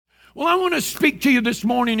Well, I want to speak to you this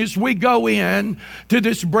morning as we go in to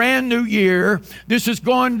this brand new year. This is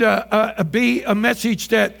going to be a message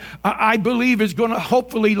that I believe is going to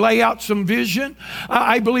hopefully lay out some vision.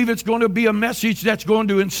 I believe it's going to be a message that's going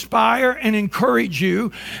to inspire and encourage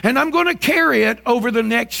you. And I'm going to carry it over the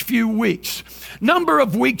next few weeks. Number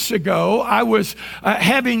of weeks ago, I was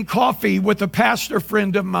having coffee with a pastor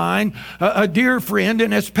friend of mine, a dear friend.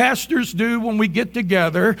 And as pastors do when we get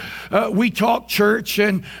together, we talk church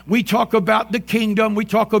and we talk about the kingdom. We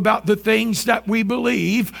talk about the things that we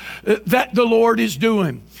believe that the Lord is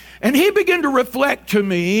doing. And he began to reflect to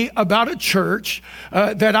me about a church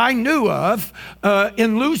that I knew of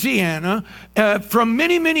in Louisiana from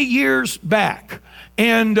many, many years back.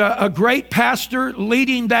 And a great pastor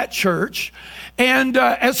leading that church. And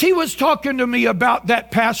as he was talking to me about that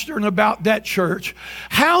pastor and about that church,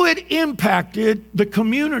 how it impacted the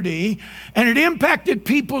community, and it impacted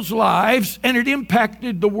people's lives, and it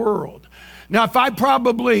impacted the world. Now, if I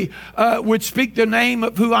probably would speak the name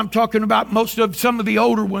of who I'm talking about, some of the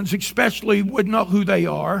older ones especially would know who they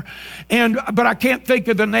are. But I can't think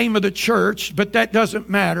of the name of the church, but that doesn't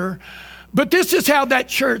matter. But this is how that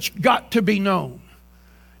church got to be known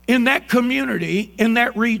in that community, in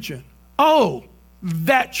that region. Oh,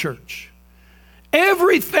 that church.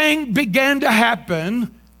 Everything began to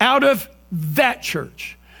happen out of that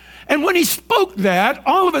church. And when he spoke that,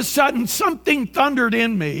 all of a sudden something thundered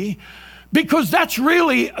in me, because that's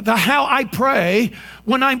really how I pray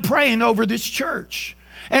when I'm praying over this church,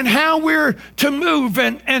 and how we're to move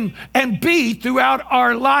and be throughout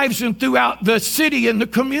our lives and throughout the city and the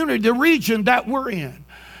community, the region that we're in.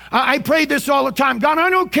 I pray this all the time. God, I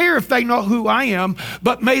don't care if they know who I am,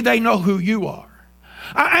 but may they know who you are.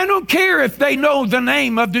 I don't care if they know the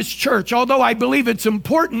name of this church, although I believe it's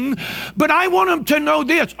important, but I want them to know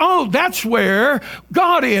this. Oh, that's where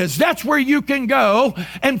God is. That's where you can go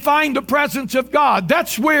and find the presence of God.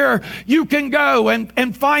 That's where you can go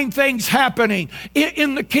and find things happening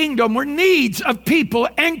in the kingdom, where needs of people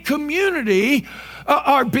and community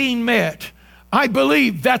are being met. I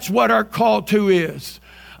believe that's what our call to is.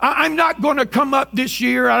 I'm not going to come up this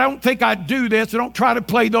year. I don't think I do this. I don't try to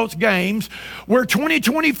play those games where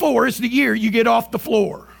 2024 is the year you get off the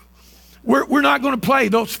floor. We're not going to play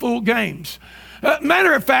those fool games.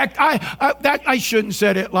 Matter of fact, I shouldn't have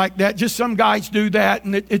said it like that. Just some guys do that,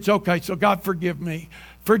 and it's okay. So God, forgive me.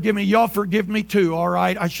 Forgive me. Y'all forgive me too, all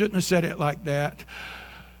right? I shouldn't have said it like that.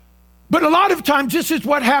 But a lot of times, this is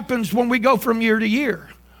what happens when we go from year to year.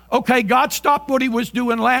 Okay, God stopped what he was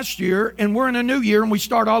doing last year, and we're in a new year, and we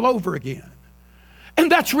start all over again.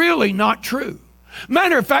 And that's really not true.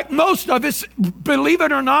 Matter of fact, most of us, believe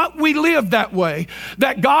it or not, we live that way,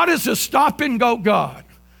 that God is a stop-and-go God.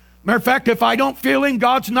 Matter of fact, if I don't feel him,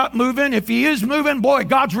 God's not moving. If he is moving, boy,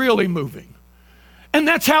 God's really moving. And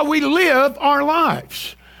that's how we live our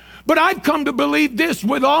lives. But I've come to believe this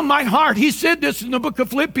with all my heart. He said this in the book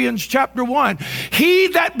of Philippians chapter 1. He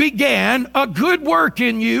that began a good work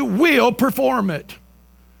in you will perform it.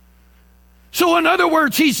 So in other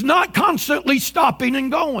words, he's not constantly stopping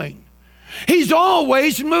and going. He's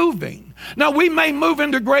always moving. Now, we may move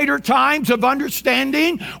into greater times of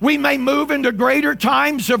understanding. We may move into greater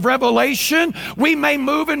times of revelation. We may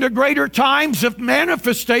move into greater times of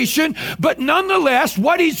manifestation. But nonetheless,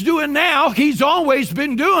 what he's doing now, he's always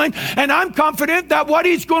been doing. And I'm confident that what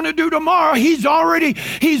he's going to do tomorrow, he's already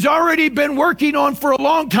been working on for a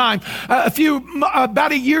long time.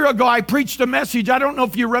 About a year ago, I preached a message, I don't know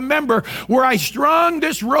if you remember, where I strung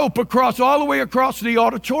this rope all the way across the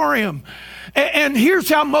auditorium. And here's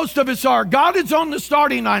how most of us are. God is on the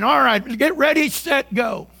starting line. All right, get ready, set,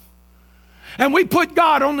 go. And we put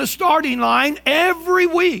God on the starting line every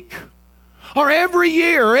week, or every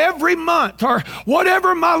year, or every month, or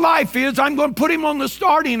whatever my life is, I'm going to put him on the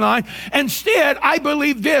starting line. Instead, I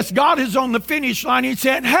believe this. God is on the finish line. He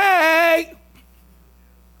said, hey.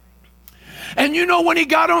 And you know when he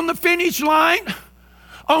got on the finish line?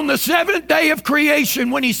 On the seventh day of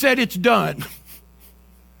creation, when he said it's done.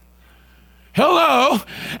 Hello.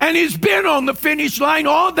 And he's been on the finish line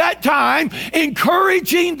all that time,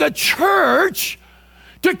 encouraging the church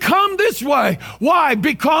to come this way. Why?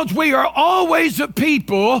 Because we are always a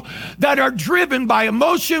people that are driven by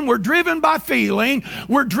emotion. We're driven by feeling.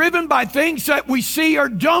 We're driven by things that we see or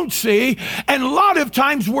don't see. And a lot of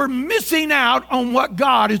times we're missing out on what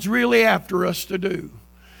God is really after us to do.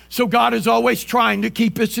 So God is always trying to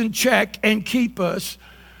keep us in check and keep us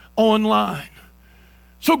online.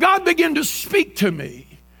 So God began to speak to me,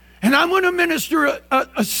 and I'm going to minister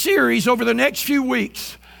a series over the next few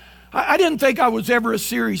weeks. I didn't think I was ever a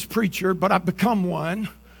series preacher, but I've become one.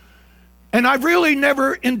 And I really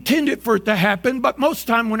never intended for it to happen, but most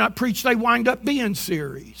time when I preach, they wind up being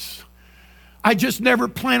series. I just never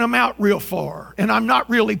plan them out real far. And I'm not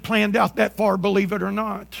really planned out that far, believe it or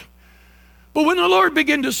not. But when the Lord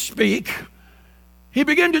began to speak, He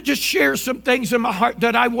began to just share some things in my heart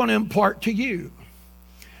that I want to impart to you.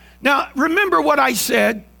 Now, remember what I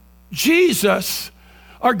said. Jesus,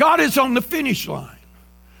 our God, is on the finish line.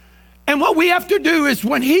 And what we have to do is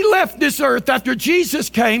when He left this earth, after Jesus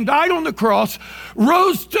came, died on the cross,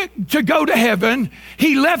 rose to go to heaven,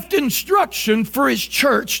 He left instruction for His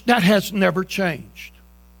church that has never changed.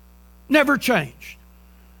 Never changed.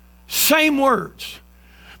 Same words.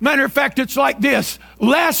 Matter of fact, it's like this.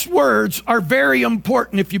 Last words are very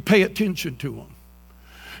important if you pay attention to them.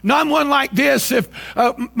 Not one like this. If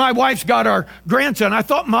my wife's got our grandson, I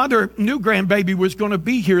thought my other new grandbaby was going to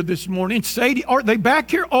be here this morning. Sadie, are they back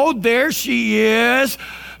here? Oh, there she is.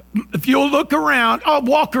 If you'll look around, I'll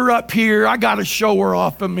walk her up here. I got to show her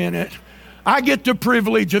off a minute. I get the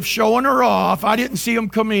privilege of showing her off. I didn't see them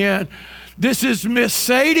come in. This is Miss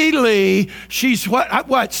Sadie Lee. She's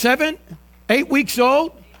what, 7, 8 weeks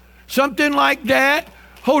old? Something like that.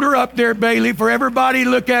 Hold her up there, Bailey, for everybody to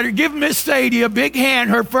look at her. Give Miss Sadie a big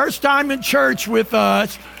hand. Her first time in church with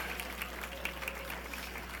us.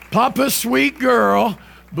 Papa's sweet girl.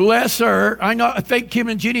 Bless her. I think Kim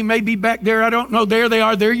and Jenny may be back there. I don't know. There they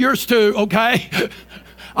are. They're yours too, okay?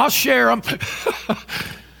 I'll share them.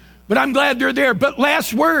 But I'm glad they're there. But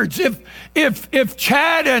last words. If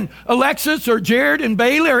Chad and Alexis or Jared and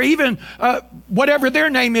Bailey or even whatever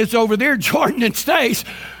their name is over there, Jordan and Stace,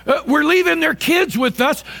 we're leaving their kids with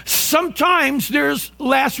us. Sometimes there's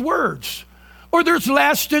last words or there's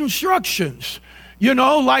last instructions. You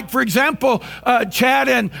know, like for example, Chad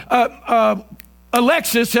and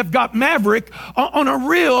Alexis have got Maverick on a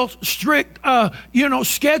real strict,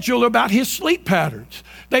 schedule about his sleep patterns.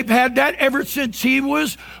 They've had that ever since he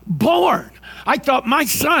was born. I thought, my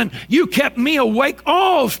son, you kept me awake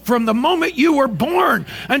all from the moment you were born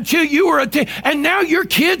until you were and now your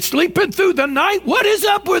kid's sleeping through the night? What is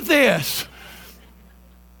up with this?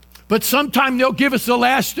 But sometime they'll give us the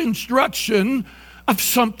last instruction of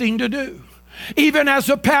something to do. Even as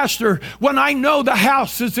a pastor, when I know the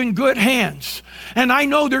house is in good hands and I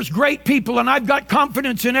know there's great people and I've got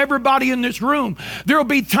confidence in everybody in this room, there'll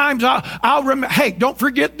be times I'll remember, hey, don't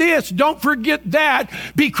forget this, don't forget that,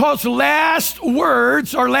 because last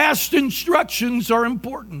words or last instructions are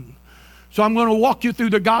important. So I'm going to walk you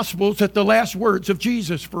through the Gospels at the last words of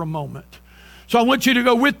Jesus for a moment. So I want you to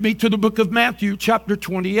go with me to the book of Matthew, chapter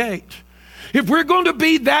 28. If we're going to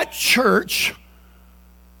be that church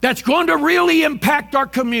that's going to really impact our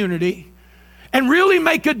community and really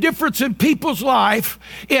make a difference in people's life,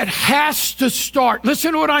 it has to start.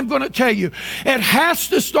 Listen to what I'm going to tell you. It has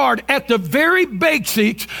to start at the very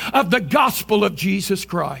basics of the gospel of Jesus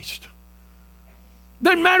Christ.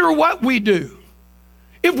 Doesn't matter what we do.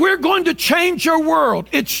 If we're going to change our world,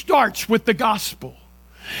 it starts with the gospel.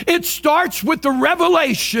 It starts with the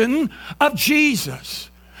revelation of Jesus.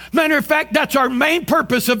 Matter of fact, that's our main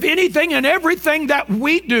purpose of anything and everything that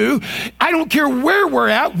we do. I don't care where we're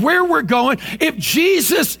at, where we're going. If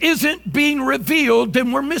Jesus isn't being revealed,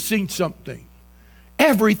 then we're missing something.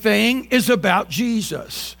 Everything is about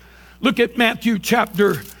Jesus. Look at Matthew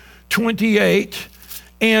chapter 28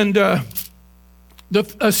 and the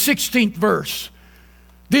 16th verse.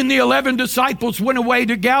 Then the 11 disciples went away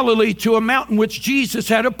to Galilee to a mountain which Jesus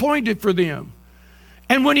had appointed for them.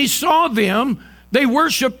 And when he saw them, they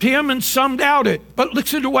worshiped him and some doubted. But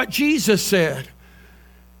listen to what Jesus said.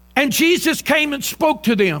 And Jesus came and spoke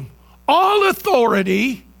to them. All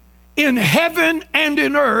authority in heaven and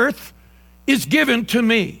in earth is given to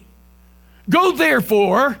me. Go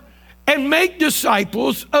therefore and make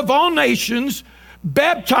disciples of all nations,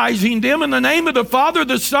 baptizing them in the name of the Father,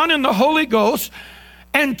 the Son, and the Holy Ghost,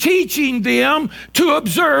 and teaching them to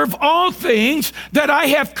observe all things that I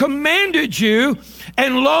have commanded you.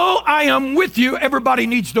 And lo, I am with you. Everybody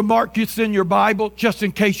needs to mark this in your Bible just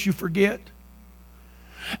in case you forget.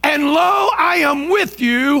 And lo, I am with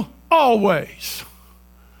you always.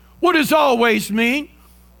 What does always mean?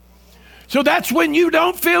 So that's when you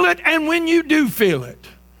don't feel it and when you do feel it.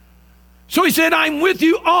 So he said, I'm with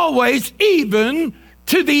you always, even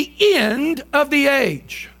to the end of the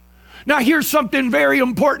age. Now here's something very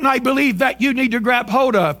important I believe that you need to grab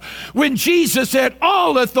hold of. When Jesus said,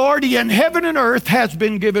 all authority in heaven and earth has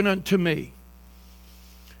been given unto me.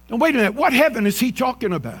 Now wait a minute, what heaven is he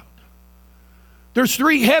talking about? There's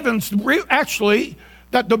 3 heavens actually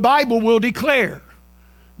that the Bible will declare.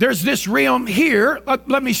 There's this realm here.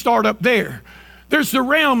 Let me start up there. There's the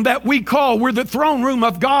realm that we call where the throne room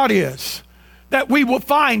of God is. that we will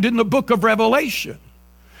find in the book of Revelation.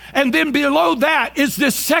 And then below that is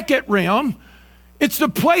this second realm. It's the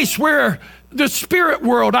place where the spirit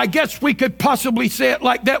world, I guess we could possibly say it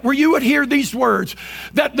like that, where you would hear these words,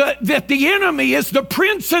 that the enemy is the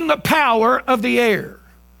prince and the power of the air.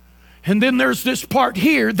 And then there's this part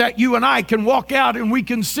here that you and I can walk out and we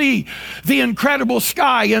can see the incredible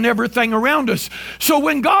sky and everything around us. So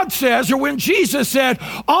when God says, or when Jesus said,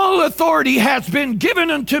 all authority has been given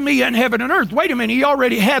unto me in heaven and earth. Wait a minute, he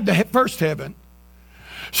already had the first heaven.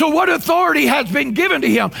 So what authority has been given to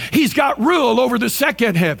him? He's got rule over the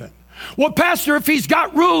second heaven. Well, Pastor, if he's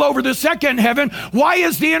got rule over the second heaven, why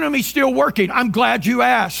is the enemy still working? I'm glad you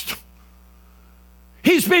asked.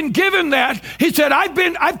 He's been given that. He said,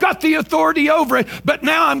 I've got the authority over it, but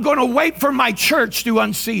now I'm going to wait for my church to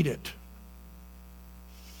unseat it.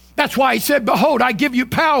 That's why he said, behold, I give you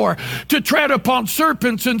power to tread upon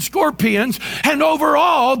serpents and scorpions and over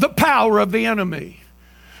all the power of the enemy.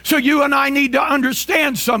 So you and I need to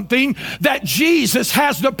understand something, that Jesus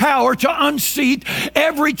has the power to unseat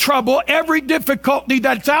every trouble, every difficulty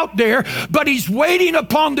that's out there, but he's waiting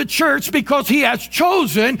upon the church because he has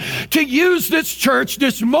chosen to use this church,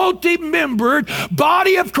 this multi-membered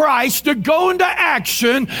body of Christ, to go into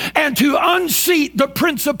action and to unseat the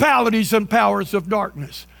principalities and powers of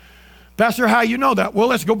darkness. Pastor, how you know that? Well,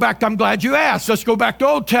 let's go back. I'm glad you asked. Let's go back to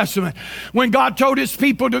Old Testament. When God told his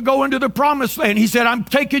people to go into the promised land, he said, I'm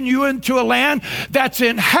taking you into a land that's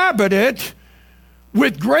inhabited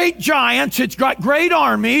with great giants. It's got great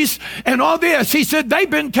armies and all this. He said, they've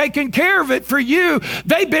been taking care of it for you.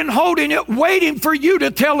 They've been holding it, waiting for you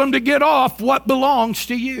to tell them to get off what belongs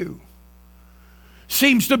to you.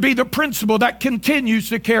 Seems to be the principle that continues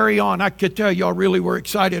to carry on. I could tell y'all really were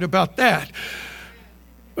excited about that.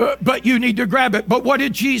 But you need to grab it. But what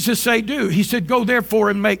did Jesus say do? He said, go therefore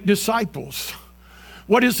and make disciples.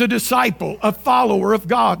 What is a disciple? A follower of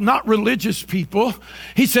God, not religious people.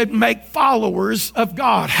 He said, make followers of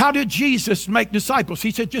God. How did Jesus make disciples?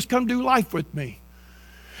 He said, just come do life with me.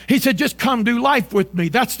 He said, just come do life with me.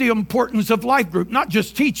 That's the importance of life group. Not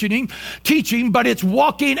just teaching, but it's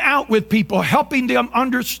walking out with people, helping them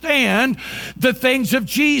understand the things of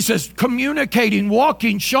Jesus, communicating,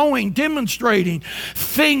 walking, showing, demonstrating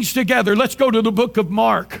things together. Let's go to the book of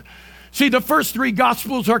Mark. See, the first three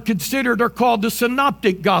gospels are called the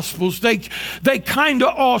synoptic gospels. They kind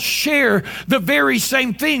of all share the very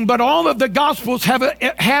same thing, but all of the gospels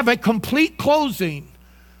have a complete closing.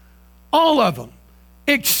 All of them.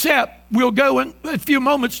 Except we'll go in a few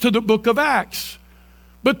moments to the book of Acts.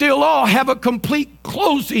 But they'll all have a complete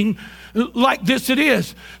closing like this it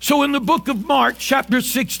is. So in the book of Mark, chapter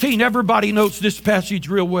 16, everybody knows this passage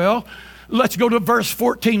real well. Let's go to verse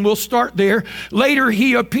 14. We'll start there. Later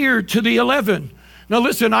he appeared to the 11. Now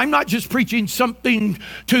listen, I'm not just preaching something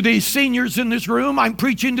to the seniors in this room. I'm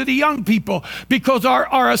preaching to the young people, because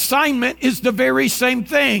our assignment is the very same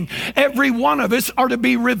thing. Every one of us are to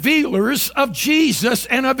be revealers of Jesus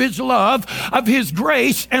and of his love, of his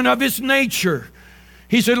grace, and of his nature.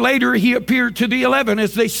 He said, later he appeared to the 11.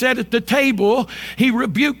 As they sat at the table, he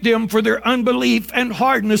rebuked them for their unbelief and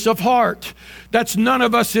hardness of heart. That's none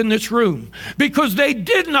of us in this room. Because they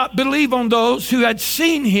did not believe on those who had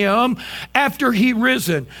seen him after he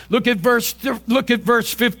risen. Look at verse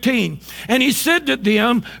 15. And he said to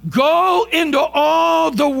them, go into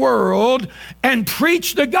all the world and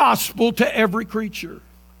preach the gospel to every creature.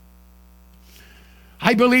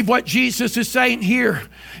 I believe what Jesus is saying here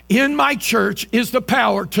in my church is the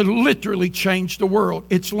power to literally change the world.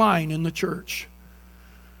 It's lying in the church.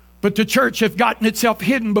 But the church has gotten itself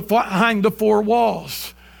hidden behind the four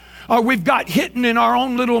walls. Or we've got hidden in our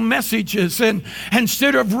own little messages. And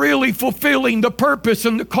instead of really fulfilling the purpose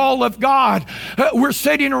and the call of God, we're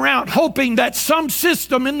sitting around hoping that some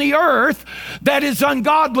system in the earth that is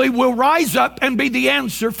ungodly will rise up and be the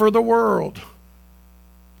answer for the world.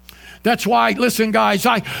 That's why, listen, guys,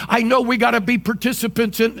 I know we got to be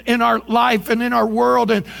participants in our life and in our world,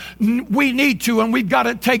 and we need to, and we've got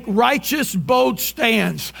to take righteous, bold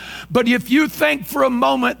stands. But if you think for a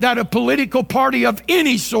moment that a political party of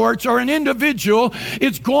any sorts or an individual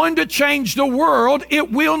is going to change the world,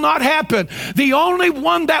 it will not happen. The only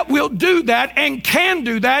one that will do that and can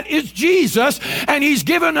do that is Jesus, and he's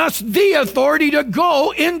given us the authority to go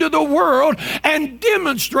into the world and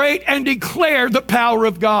demonstrate and declare the power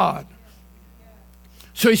of God.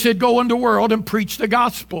 So he said, go into the world and preach the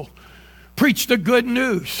gospel. Preach the good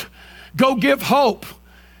news. Go give hope.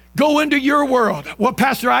 Go into your world. Well,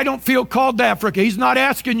 Pastor, I don't feel called to Africa. He's not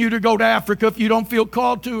asking you to go to Africa if you don't feel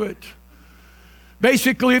called to it.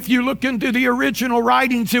 Basically, if you look into the original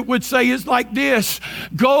writings, it would say is like this: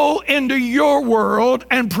 go into your world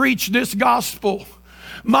and preach this gospel.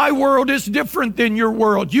 My world is different than your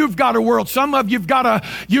world. You've got a world. Some of you've got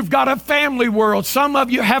a family world. Some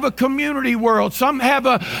of you have a community world. Some have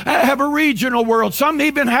a regional world. Some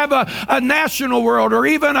even have a national world, or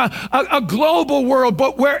even a global world.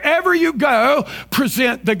 But wherever you go,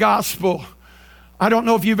 present the gospel. I don't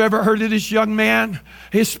know if you've ever heard of this young man,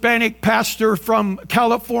 Hispanic pastor from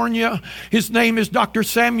California. His name is Dr.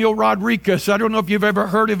 Samuel Rodriguez. I don't know if you've ever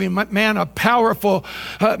heard of him. Man, a powerful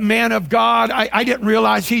man of God. I didn't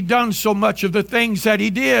realize he'd done so much of the things that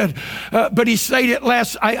he did. But he said it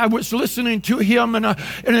I was listening to him in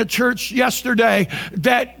a church yesterday,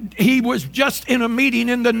 that he was just in a meeting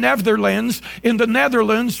in the Netherlands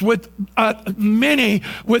with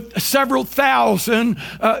several thousand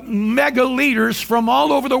mega leaders from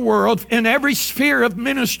all over the world in every sphere of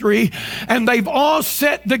ministry, and they've all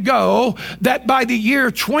set the goal that by the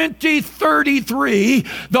year 2033,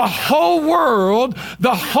 the whole world,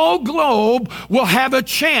 the whole globe will have a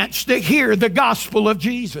chance to hear the gospel of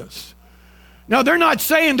Jesus. Now, they're not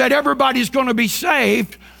saying that everybody's going to be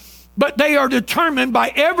saved, but they are determined by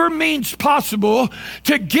every means possible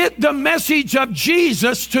to get the message of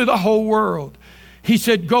Jesus to the whole world. He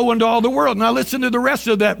said, go into all the world. Now listen to the rest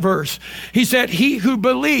of that verse. He said, he who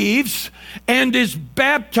believes and is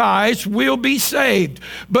baptized will be saved,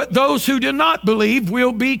 but those who do not believe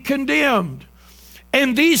will be condemned.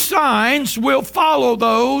 And these signs will follow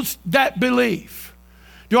those that believe.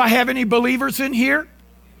 Do I have any believers in here?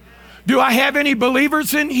 Do I have any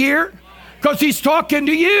believers in here? Because he's talking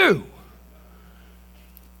to you.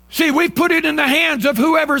 See, we put it in the hands of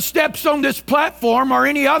whoever steps on this platform or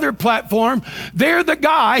any other platform. They're the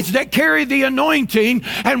guys that carry the anointing,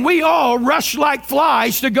 and we all rush like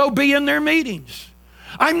flies to go be in their meetings.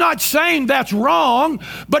 I'm not saying that's wrong,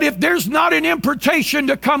 but if there's not an impartation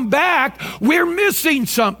to come back, we're missing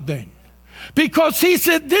something. Because he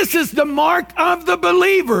said this is the mark of the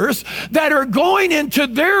believers that are going into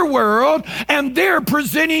their world and they're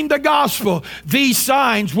presenting the gospel. These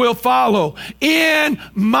signs will follow. In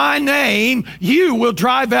my name, you will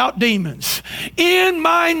drive out demons. In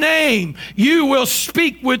my name, you will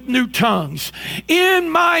speak with new tongues. In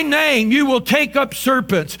my name, you will take up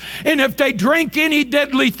serpents. And if they drink any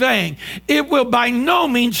deadly thing, it will by no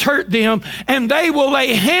means hurt them. And they will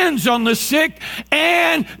lay hands on the sick,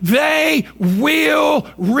 and they will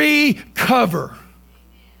recover.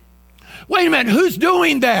 Wait a minute, who's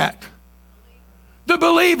doing that? The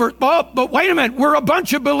believer. Well, but wait a minute, we're a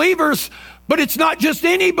bunch of believers, but it's not just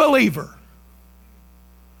any believer.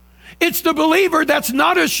 It's the believer that's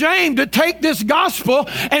not ashamed to take this gospel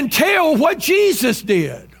and tell what Jesus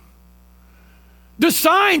did. The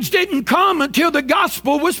signs didn't come until the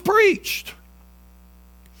gospel was preached.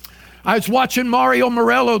 I was watching Mario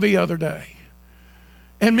Morello the other day.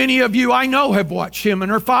 And many of you I know have watched him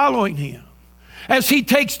and are following him as he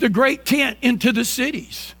takes the great tent into the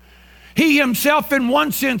cities. He himself, in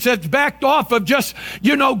one sense, has backed off of just,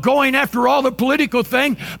 going after all the political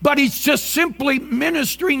thing, but he's just simply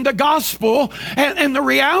ministering the gospel. And the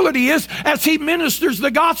reality is, as he ministers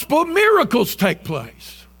the gospel, miracles take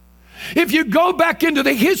place. If you go back into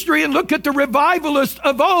the history and look at the revivalists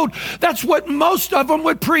of old, that's what most of them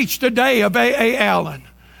would preach today of A.A. Allen.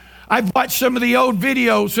 I've watched some of the old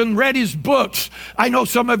videos and read his books. I know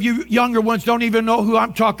some of you younger ones don't even know who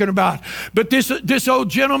I'm talking about. But this old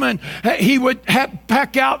gentleman, he would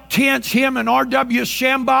pack out tents, him and R.W.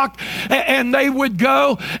 Shambach, and they would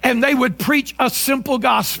go and they would preach a simple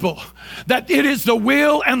gospel. That it is the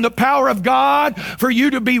will and the power of God for you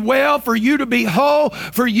to be well, for you to be whole,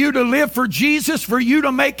 for you to live for Jesus, for you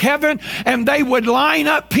to make heaven. And they would line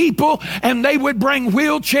up people, and they would bring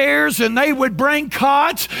wheelchairs, and they would bring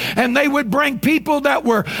cots, and they would bring people that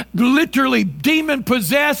were literally demon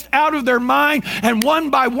possessed, out of their mind. And one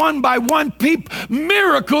by one,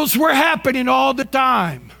 miracles were happening all the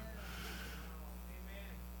time.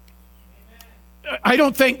 I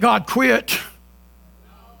don't think God quit.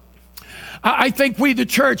 I think we, the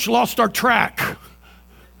church, lost our track.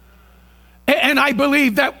 And I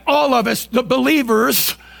believe that all of us, the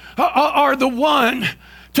believers, are the one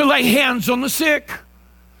to lay hands on the sick.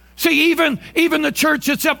 See, even the church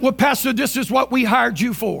itself, well, Pastor, this is what we hired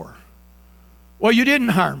you for. Well, you didn't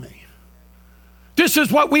hire me. This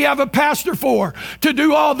is what we have a pastor for, to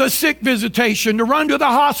do all the sick visitation, to run to the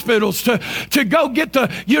hospitals, to go get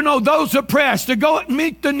those oppressed, to go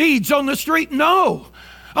meet the needs on the street. No.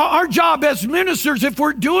 Our job as ministers, if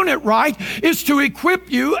we're doing it right, is to equip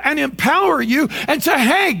you and empower you and say,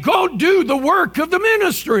 hey, go do the work of the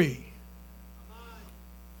ministry.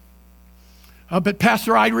 But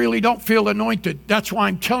Pastor, I really don't feel anointed. That's why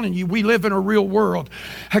I'm telling you, we live in a real world.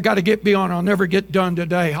 I got to get beyond. I'll never get done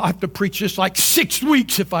today. I'll have to preach this like 6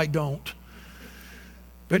 weeks if I don't.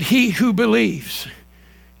 But he who believes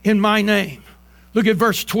in my name. Look at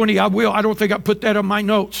verse 20. I don't think I put that on my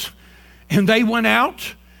notes. And they went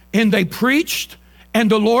out and they preached, and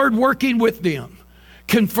the Lord working with them,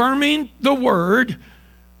 confirming the word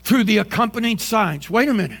through the accompanying signs. Wait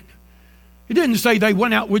a minute. It didn't say they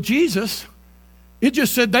went out with Jesus. It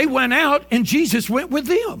just said they went out and Jesus went with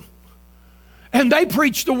them. And they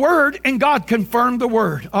preached the word and God confirmed the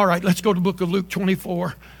word. All right, let's go to the book of Luke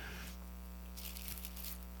 24.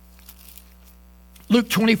 Luke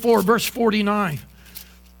 24, verse 49.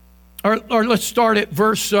 Or let's start at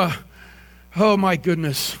verse, oh my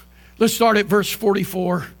goodness. Let's start at verse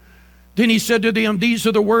 44. Then he said to them, these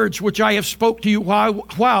are the words which I have spoke to you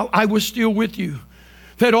while I was still with you,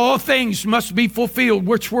 that all things must be fulfilled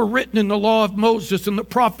which were written in the law of Moses and the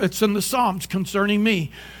prophets and the Psalms concerning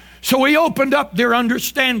me. So he opened up their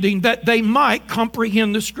understanding that they might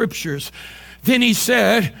comprehend the scriptures. Then he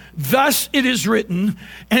said, thus it is written,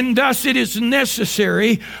 and thus it is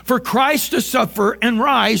necessary for Christ to suffer and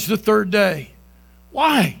rise the third day.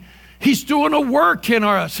 Why? He's doing a work in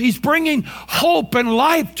us. He's bringing hope and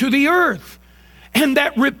life to the earth. And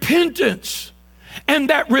that repentance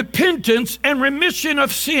and remission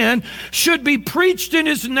of sin should be preached in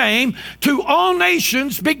his name to all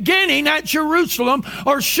nations, beginning at Jerusalem,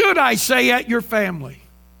 or should I say at your family.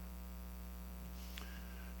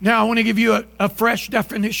 Now I want to give you a fresh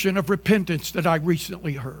definition of repentance that I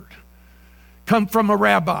recently heard. Come from a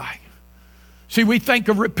rabbi. See, we think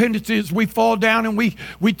of repentance as we fall down and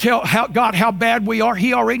we tell God how bad we are.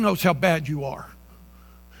 He already knows how bad you are.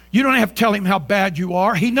 You don't have to tell him how bad you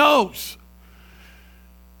are. He knows.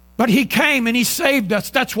 But he came and he saved us.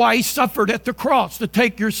 That's why he suffered at the cross, to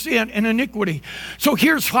take your sin and iniquity. So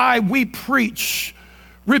here's why we preach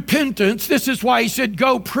repentance. This is why he said,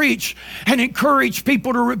 go preach and encourage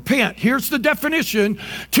people to repent. Here's the definition: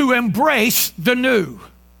 to embrace the new.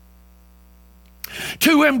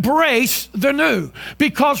 To embrace the new.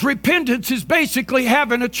 Because repentance is basically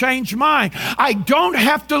having a changed mind. I don't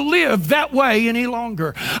have to live that way any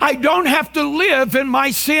longer. I don't have to live in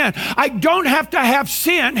my sin. I don't have to have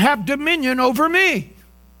sin have dominion over me.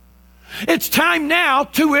 It's time now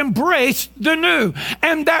to embrace the new.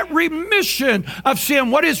 And that remission of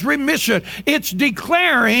sin, what is remission? It's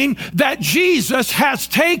declaring that Jesus has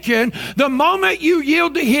taken, the moment you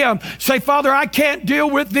yield to him, say, Father, I can't deal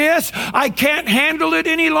with this. I can't handle it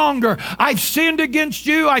any longer. I've sinned against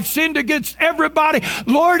you. I've sinned against everybody.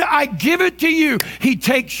 Lord, I give it to you. He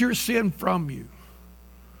takes your sin from you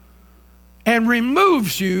and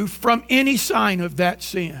removes you from any sign of that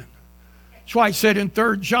sin. That's why I said in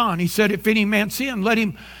 3 John, he said, if any man sin, let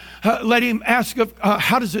him ask of,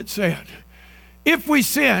 how does it say it? If we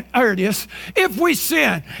sin, there it is. If we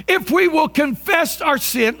sin, if we will confess our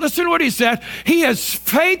sin, listen to what he said. He is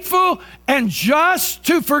faithful and just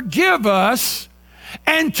to forgive us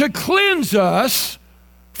and to cleanse us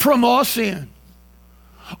from all sin,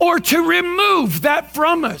 or to remove that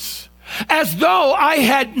from us, as though I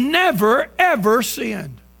had never, ever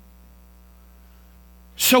sinned.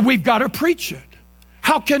 So we've got to preach it.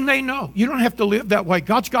 How can they know? You don't have to live that way.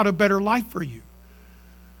 God's got a better life for you.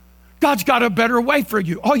 God's got a better way for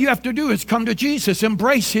you. All you have to do is come to Jesus,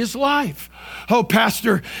 embrace his life. Oh,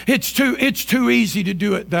 Pastor, it's too easy to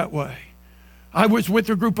do it that way. I was with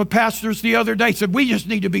a group of pastors the other day, said, we just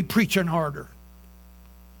need to be preaching harder.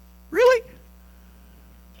 Really?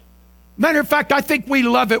 Matter of fact, I think we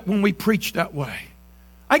love it when we preach that way.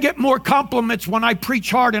 I get more compliments when I preach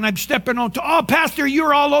hard and I'm stepping on toes. Oh, Pastor,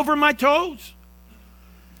 you're all over my toes.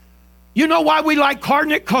 You know why we like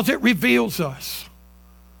hardening it? Because it reveals us.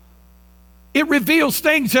 It reveals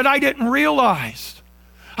things that I didn't realize.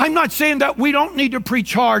 I'm not saying that we don't need to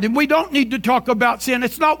preach hard and we don't need to talk about sin.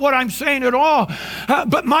 It's not what I'm saying at all.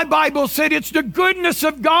 But my Bible said it's the goodness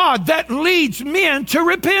of God that leads men to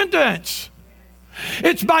repentance.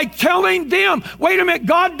 It's by telling them, wait a minute,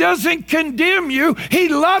 God doesn't condemn you. He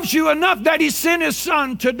loves you enough that he sent his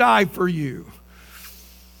son to die for you.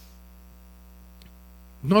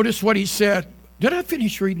 Notice what he said. Did I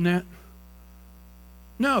finish reading that?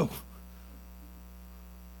 No.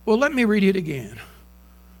 Well, let me read it again.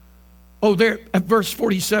 Oh, there at verse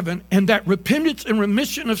 47, and that repentance and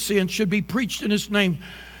remission of sin should be preached in his name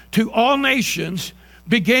to all nations,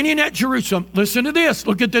 beginning at Jerusalem. Listen to this.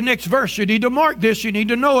 Look at the next verse. You need to mark this. You need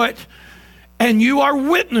to know it. And you are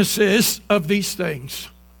witnesses of these things.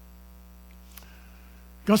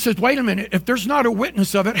 God says, wait a minute. If there's not a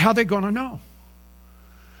witness of it, how are they going to know?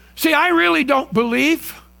 See, I really don't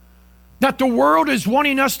believe that the world is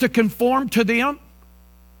wanting us to conform to them,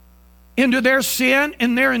 into their sin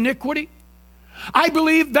and their iniquity. I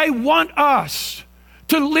believe they want us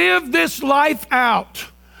to live this life out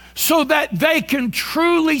so that they can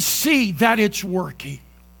truly see that it's working.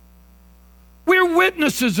 We're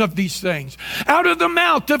witnesses of these things. Out of the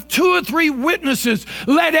mouth of 2 or 3 witnesses,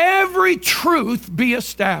 let every truth be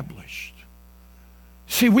established.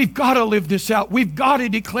 See, we've got to live this out. We've got to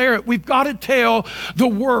declare it. We've got to tell the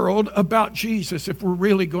world about Jesus if we're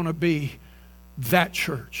really going to be that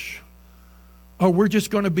church. Or we're just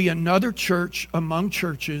going to be another church among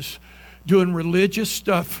churches doing religious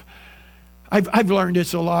stuff. I've learned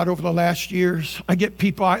this a lot over the last years. I get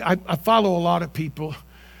people, I follow a lot of people.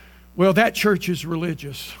 Well, that church is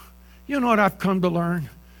religious. You know what I've come to learn?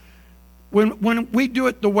 When we do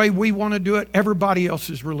it the way we want to do it, everybody else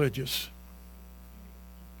is religious.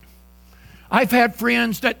 I've had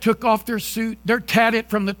friends that took off their suit. They're tatted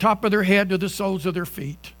from the top of their head to the soles of their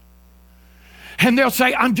feet. And they'll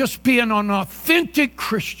say, I'm just being an authentic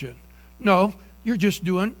Christian. No, you're just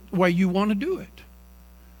doing the way you want to do it.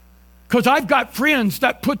 Because I've got friends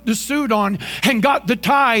that put the suit on and got the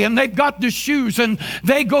tie and they've got the shoes and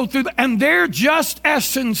they go through, and they're just as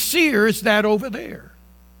sincere as that over there.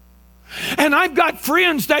 And I've got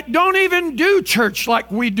friends that don't even do church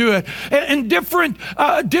like we do it, in different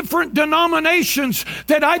denominations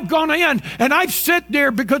that I've gone in, and I've sat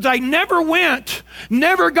there because I never went,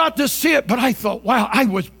 never got to see it, but I thought, wow, I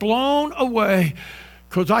was blown away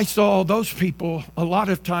because I saw those people a lot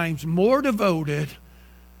of times more devoted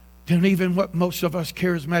than even what most of us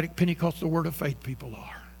charismatic Pentecostal Word of Faith people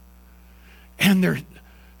are. And they're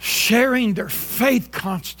sharing their faith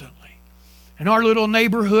constantly. In our little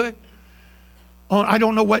neighborhood, I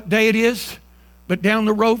don't know what day it is, but down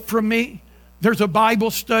the road from me, there's a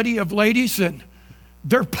Bible study of ladies, and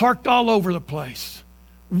they're parked all over the place.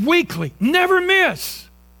 Weekly, never miss.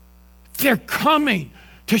 They're coming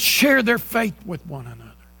to share their faith with one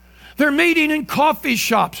another. They're meeting in coffee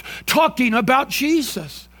shops, talking about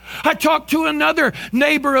Jesus. I talked to another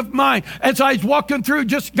neighbor of mine as I was walking through,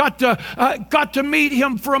 just got to meet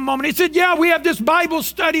him for a moment. He said, yeah, we have this Bible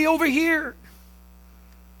study over here.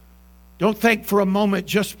 Don't think for a moment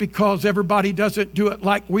just because everybody doesn't do it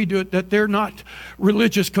like we do it that they're not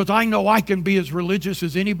religious, because I know I can be as religious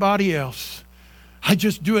as anybody else. I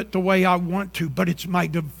just do it the way I want to, but it's my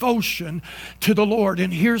devotion to the Lord.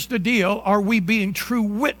 And here's the deal. Are we being true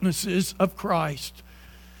witnesses of Christ?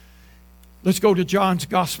 Let's go to John's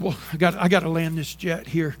Gospel. I got to land this jet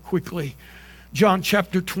here quickly. John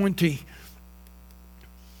chapter 20.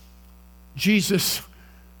 Jesus,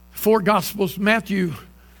 4 Gospels. Matthew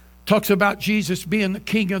talks about Jesus being the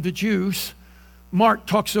King of the Jews. Mark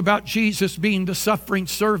talks about Jesus being the suffering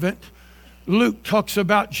servant. Luke talks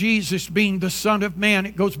about Jesus being the Son of Man.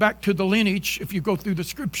 It goes back to the lineage if you go through the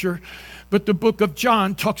scripture. But the book of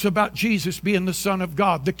John talks about Jesus being the Son of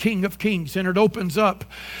God, the King of Kings. And it opens up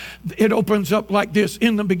like this.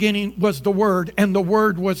 In the beginning was the Word, and the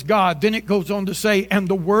Word was God. Then it goes on to say, and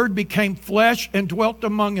the Word became flesh and dwelt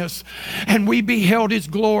among us. And we beheld His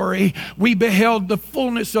glory. We beheld the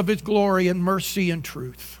fullness of His glory and mercy and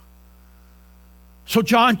truth. So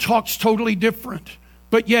John talks totally different.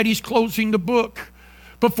 But yet he's closing the book.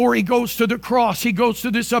 Before he goes to the cross, he goes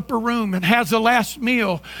to this upper room and has a last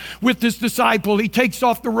meal with his disciple. He takes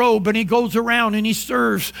off the robe and he goes around and he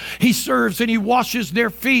serves. He serves and he washes their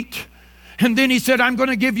feet. And then he said, I'm going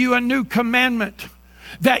to give you a new commandment,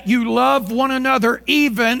 that you love one another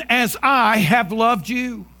even as I have loved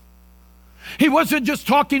you. He wasn't just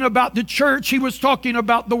talking about the church. He was talking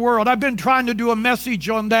about the world. I've been trying to do a message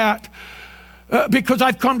on that. Because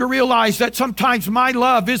I've come to realize that sometimes my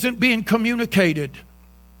love isn't being communicated.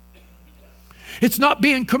 It's not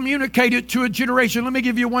being communicated to a generation. Let me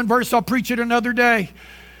give you one verse. I'll preach it another day.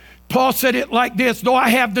 Paul said it like this: though I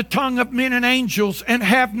have the tongue of men and angels and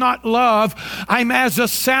have not love, I'm as a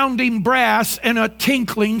sounding brass and a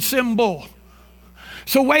tinkling cymbal.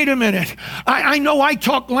 So wait a minute. I know I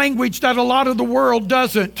talk language that a lot of the world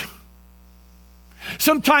doesn't.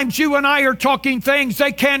 Sometimes you and I are talking things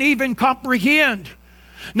they can't even comprehend.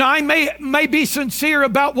 Now, I may be sincere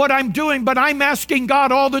about what I'm doing, but I'm asking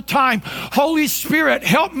God all the time, Holy Spirit,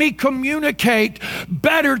 help me communicate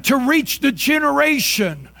better to reach the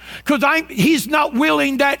generation, because He's not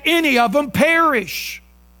willing that any of them perish.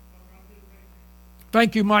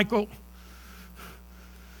 Thank you, Michael.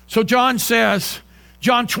 So John says,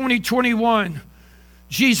 John 20:21.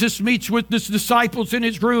 Jesus meets with his disciples in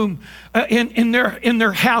his room, in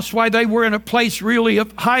their house, while they were in a place really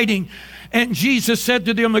of hiding. And Jesus said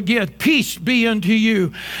to them again, peace be unto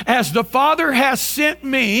you. As the Father has sent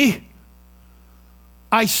me,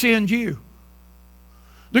 I send you.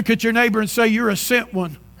 Look at your neighbor and say, you're a sent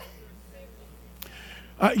one.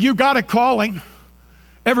 You got a calling.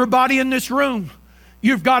 Everybody in this room,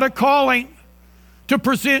 you've got a calling to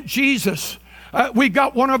present Jesus. We've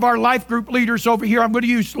got one of our life group leaders over here. I'm going to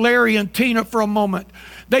use Larry and Tina for a moment.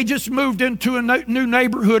 They just moved into a new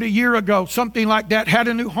neighborhood a year ago, something like that, had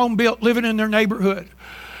a new home built, living in their neighborhood.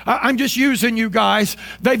 I'm just using you guys.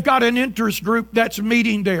 They've got an interest group that's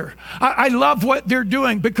meeting there. I love what they're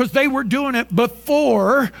doing because they were doing it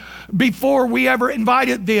before we ever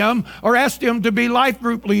invited them or asked them to be life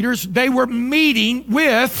group leaders. They were meeting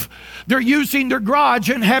with, they're using their garage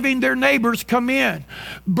and having their neighbors come in.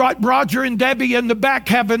 Roger and Debbie in the back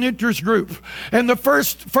have an interest group. And the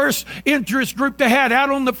first interest group they had out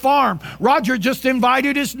on the farm, Roger just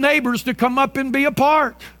invited his neighbors to come up and be a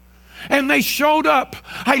part. And they showed up.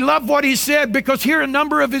 I love what he said because here a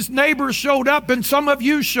number of his neighbors showed up and some of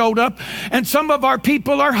you showed up and some of our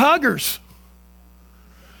people are huggers.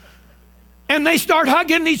 And they start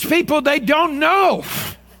hugging these people they don't know.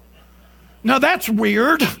 Now that's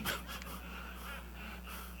weird.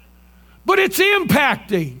 But it's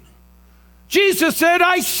impacting. Jesus said,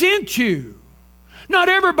 I sent you. Not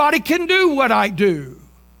everybody can do what I do.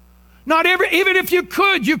 Even if you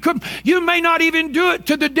could, you may not even do it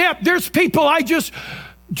to the depth. There's people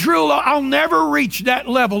I'll never reach that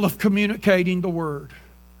level of communicating the word.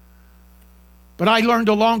 But I learned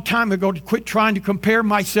a long time ago to quit trying to compare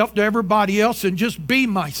myself to everybody else and just be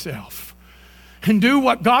myself and do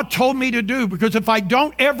what God told me to do. Because if I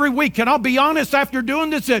don't every week, and I'll be honest, after doing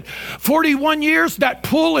this at 41 years, that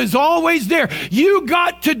pull is always there. You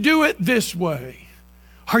got to do it this way,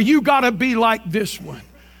 or you got to be like this one.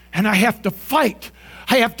 And I have to fight.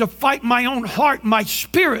 I have to fight my own heart, my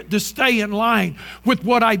spirit to stay in line with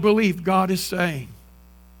what I believe God is saying.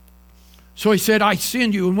 So he said, I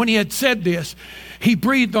send you. And when he had said this, he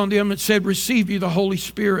breathed on them and said, receive you the Holy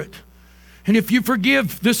Spirit. And if you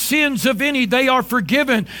forgive the sins of any, they are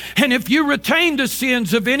forgiven. And if you retain the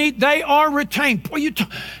sins of any, they are retained. Boy,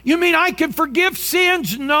 you mean I can forgive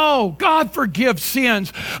sins? No, God forgives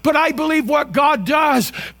sins. But I believe what God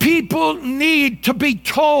does, people need to be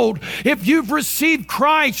told, if you've received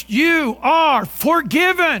Christ, you are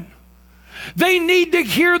forgiven. They need to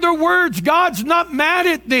hear the words. God's not mad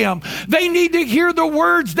at them. They need to hear the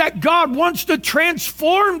words that God wants to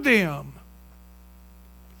transform them.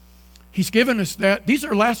 He's given us that. These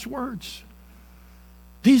are last words.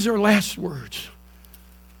 These are last words.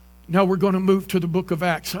 Now we're going to move to the book of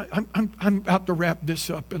Acts. I'm about to wrap this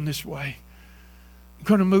up in this way. I'm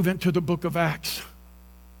going to move into the book of Acts.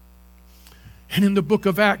 And in the book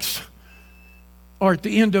of Acts, or at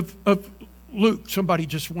the end of Luke, somebody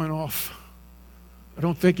just went off. I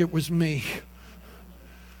don't think it was me.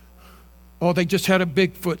 Oh, they just had a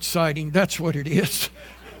Bigfoot sighting. That's what it is.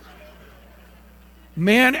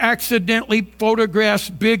 Man accidentally photographs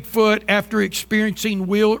Bigfoot after experiencing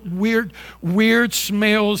weird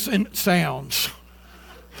smells and sounds.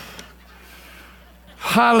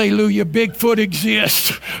 Hallelujah, Bigfoot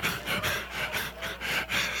exists.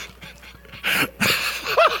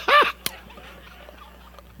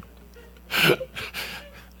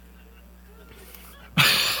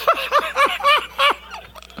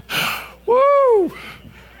 Woo!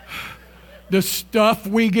 The stuff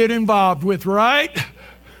we get involved with, right?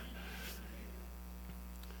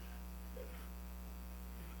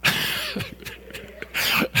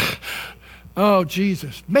 Oh,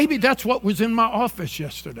 Jesus. Maybe that's what was in my office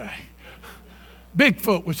yesterday.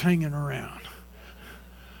 Bigfoot was hanging around.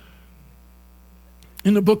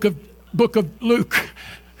 In the book of Luke,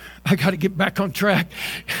 I got to get back on track.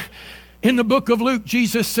 In the book of Luke,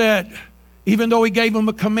 Jesus said, even though he gave them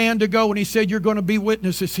a command to go and he said, you're going to be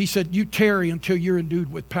witnesses, he said, you tarry until you're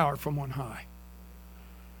endued with power from on high.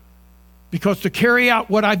 Because to carry out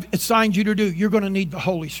what I've assigned you to do, you're going to need the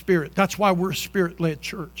Holy Spirit. That's why we're a Spirit-led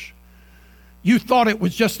church. You thought it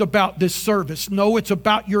was just about this service. No, it's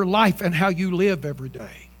about your life and how you live every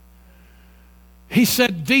day. He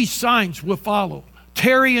said, these signs will follow.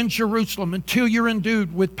 Tarry in Jerusalem until you're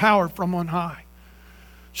endued with power from on high.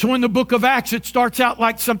 So in the book of Acts, it starts out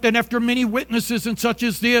like something after many witnesses and such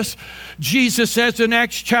as this. Jesus says in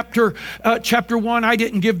Acts chapter 1, I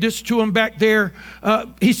didn't give this to him back there.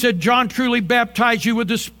 He said, John truly baptized you with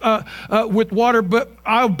this with water, but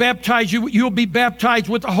I'll baptize you. You'll be baptized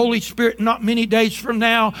with the Holy Spirit not many days from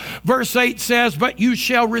now. Verse 8 says, but you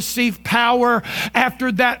shall receive power. After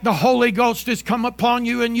that, the Holy Ghost has come upon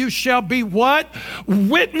you, and you shall be what?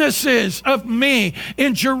 Witnesses of me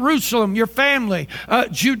in Jerusalem, your family,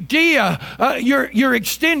 Judea, your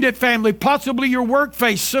extended family, possibly your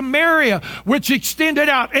workplace, Samaria, which extended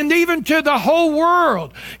out, and even to the whole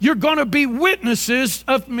world. You're going to be witnesses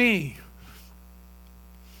of me.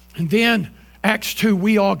 And then Acts 2,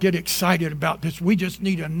 we all get excited about this. We just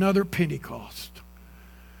need another Pentecost.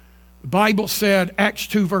 The Bible said, Acts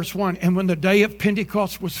 2 verse 1, and when the day of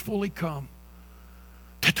Pentecost was fully come,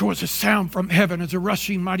 that there was a sound from heaven as a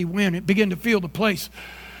rushing mighty wind. It began to fill the place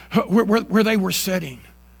where they were sitting.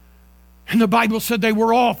 And the Bible said they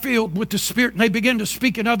were all filled with the Spirit, and they began to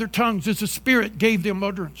speak in other tongues as the Spirit gave them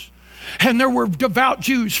utterance. And there were devout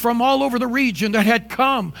Jews from all over the region that had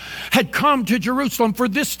come to Jerusalem for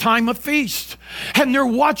this time of feast. And they're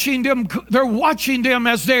watching them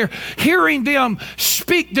as they're hearing them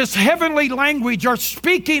speak this heavenly language, or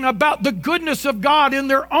speaking about the goodness of God in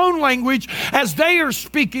their own language as they are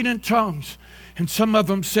speaking in tongues. And some of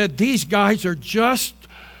them said, these guys they're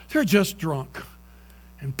just drunk.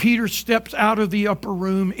 And Peter steps out of the upper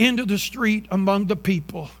room into the street among the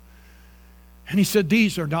people. And he said,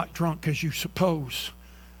 these are not drunk as you suppose.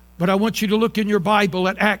 But I want you to look in your Bible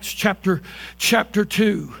at Acts chapter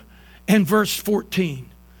 2 and verse 14.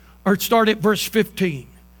 Or start at verse 15.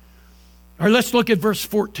 Or let's look at verse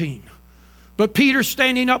 14. But Peter,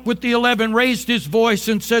 standing up with the 11, raised his voice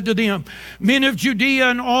and said to them, men of Judea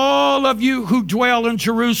and all of you who dwell in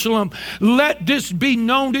Jerusalem, let this be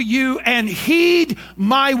known to you and heed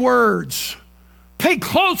my words. Pay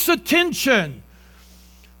close attention.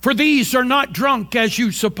 For these are not drunk as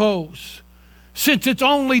you suppose, since it's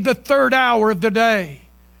only the third hour of the day.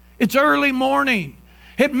 It's early morning.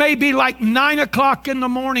 It may be like 9 o'clock in the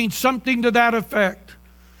morning, something to that effect.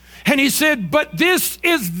 And he said, but this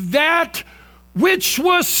is that which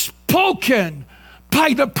was spoken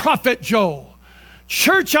by the prophet Joel.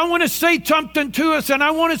 Church, I want to say something to us, and I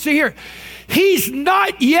want us to hear. He's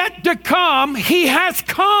not yet to come. He has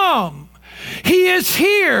come. He is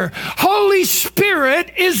here. Holy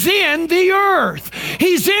Spirit is in the earth.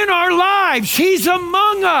 He's in our lives. He's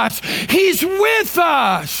among us. He's with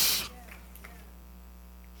us.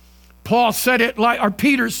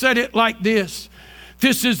 Peter said it like this.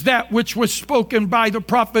 This is that which was spoken by the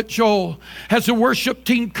prophet Joel. As the worship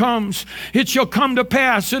team comes, it shall come to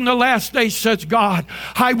pass in the last days, says God,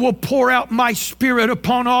 I will pour out my Spirit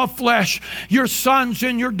upon all flesh. Your sons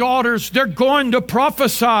and your daughters, they're going to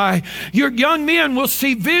prophesy. Your young men will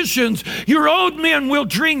see visions. Your old men will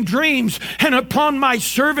dream dreams. And upon my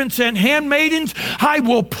servants and handmaidens, I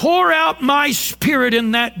will pour out my Spirit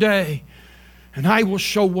in that day. And I will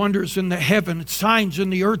show wonders in the heaven and signs in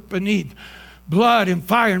the earth beneath. Blood and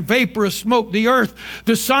fire and vapor of smoke. The earth,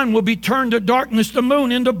 the sun will be turned to darkness, the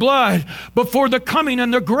moon into blood before the coming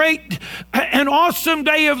and the great and awesome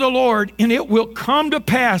day of the Lord. And it will come to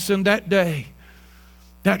pass in that day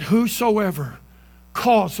that whosoever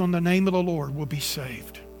calls on the name of the Lord will be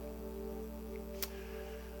saved.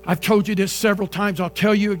 I've told you this several times. I'll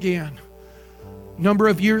tell you again. A number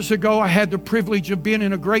of years ago, I had the privilege of being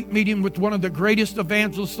in a great meeting with one of the greatest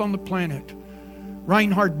evangelists on the planet,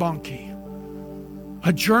 Reinhard Bonnke.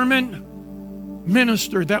 A German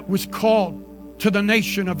minister that was called to the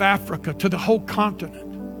nation of Africa, to the whole continent.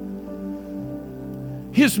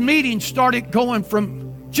 His meeting started going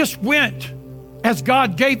just went as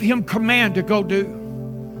God gave him command to go do.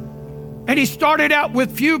 And he started out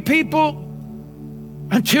with few people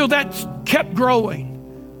until that kept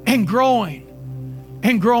growing and growing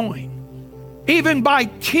and growing. Even by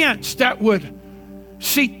tents that would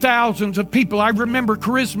seat thousands of people. I remember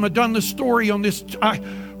Charisma done the story on this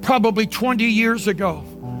probably 20 years ago,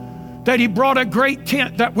 that he brought a great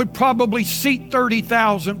tent that would probably seat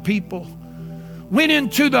 30,000 people. Went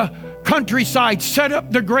into the countryside, set up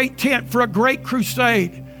the great tent for a great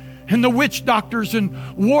crusade. And the witch doctors and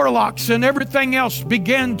warlocks and everything else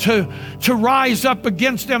began to rise up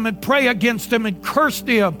against them and pray against them and curse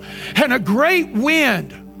them. And a great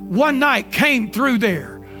wind one night came through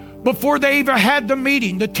there. Before they even had the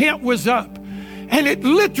meeting, the tent was up. And it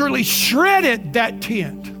literally shredded that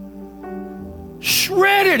tent.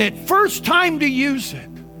 Shredded it. First time to use it.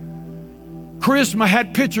 Charisma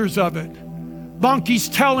had pictures of it. Bonnke's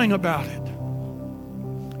telling about it.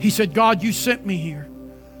 He said, God, you sent me here.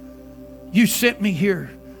 You sent me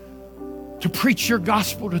here to preach your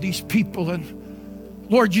gospel to these people. And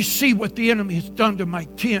Lord, you see what the enemy has done to my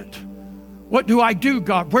tent. What do I do,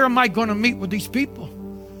 God? Where am I going to meet with these people?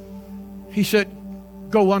 He said,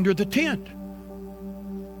 go under the tent.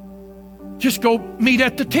 Just go meet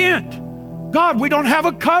at the tent. God, we don't have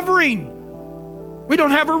a covering. We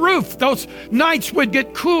don't have a roof. Those nights would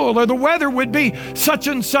get cool or the weather would be such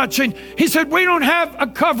and such. And he said, we don't have a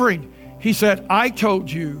covering. He said, I told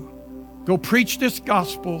you Go preach this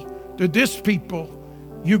gospel to this people.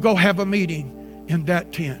 You go have a meeting in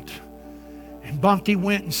that tent. And Bonke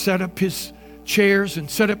went and set up his chairs and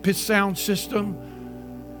set up his sound system.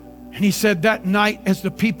 And he said that night as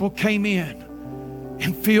the people came in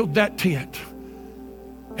and filled that tent,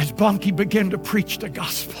 as Bonke began to preach the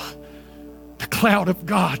gospel, the cloud of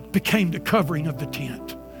God became the covering of the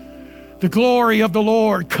tent. The glory of the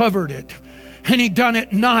Lord covered it. And he done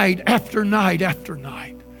it night after night after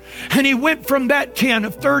night. And he went from that tent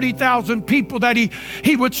of 30,000 people that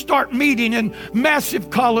he would start meeting in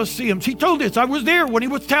massive coliseums. He told us, I was there when he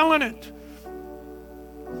was telling it.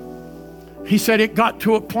 He said it got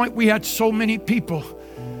to a point we had so many people.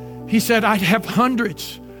 He said I'd have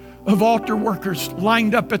hundreds of altar workers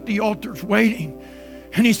lined up at the altars waiting.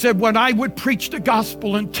 And he said when I would preach the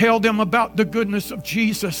gospel and tell them about the goodness of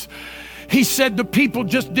Jesus, he said the people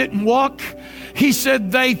just didn't walk. He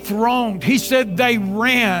said they thronged. He said they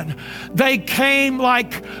ran. They came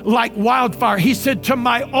like wildfire. He said to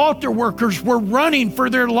my altar workers were running for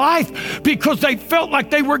their life because they felt like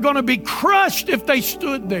they were going to be crushed if they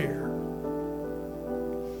stood there.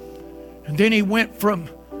 And then he went from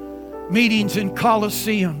meetings in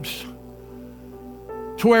coliseums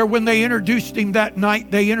to where when they introduced him that night,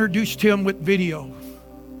 they introduced him with video,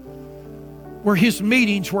 where his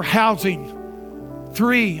meetings were housing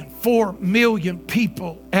 3 and 4 million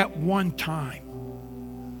people at one time.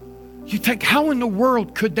 You think, how in the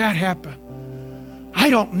world could that happen? I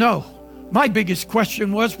don't know. My biggest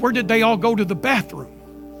question was, where did they all go to the bathroom?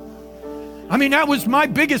 I mean, that was my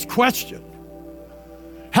biggest question.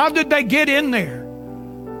 How did they get in there?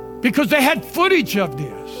 Because they had footage of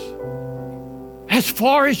this. As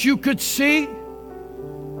far as you could see,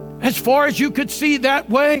 as far as you could see that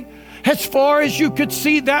way, as far as you could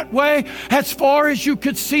see that way, as far as you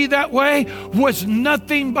could see that way, was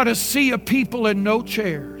nothing but a sea of people and no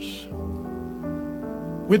chairs.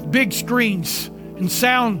 With big screens and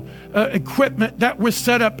sound equipment that was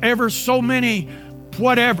set up ever so many,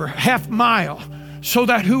 whatever, half mile, so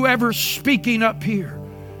that whoever's speaking up here,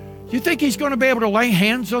 you think he's going to be able to lay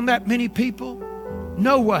hands on that many people?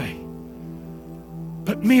 No way.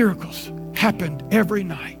 But miracles happened every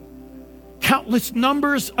night. Countless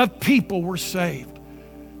numbers of people were saved.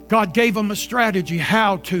 God gave them a strategy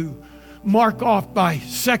how to mark off by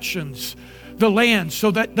sections the land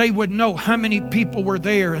so that they would know how many people were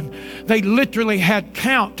there. And they literally had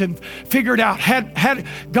count and figured out,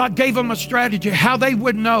 God gave them a strategy how they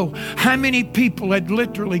would know how many people had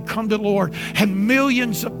literally come to the Lord. And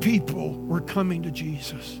millions of people were coming to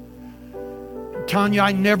Jesus. Tanya,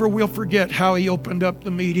 I never will forget how he opened up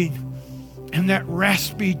the meeting in that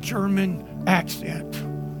raspy German accent.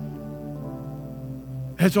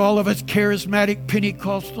 As all of us charismatic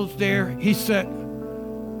Pentecostals there, he said,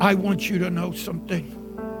 I want you to know something.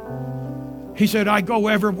 He said, I go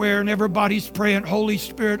everywhere and everybody's praying, Holy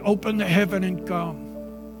Spirit, open the heaven and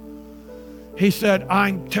come. He said,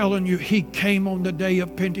 I'm telling you, he came on the day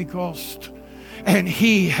of Pentecost. And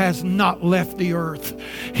he has not left the earth.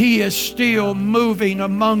 He is still moving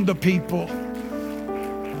among the people.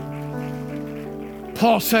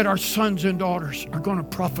 Paul said our sons and daughters are going to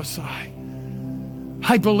prophesy.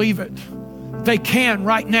 I believe it. They can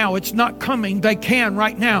right now. It's not coming. They can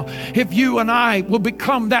right now. If you and I will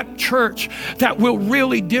become that church that will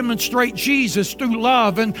really demonstrate Jesus through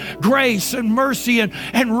love and grace and mercy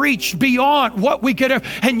and reach beyond what we could have.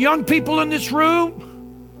 And young people in this room,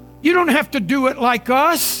 you don't have to do it like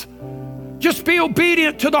us. Just be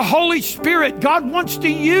obedient to the Holy Spirit. God wants to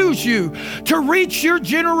use you to reach your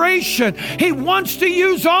generation. He wants to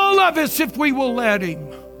use all of us if we will let him.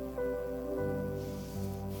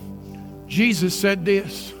 Jesus said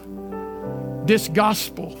this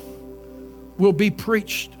gospel will be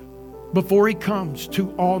preached before he comes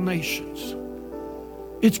to all nations.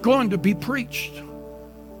 It's going to be preached.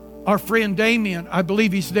 Our friend Damien, I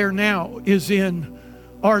believe he's there now, is in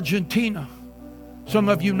Argentina. Some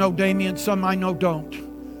of you know Damien, some I know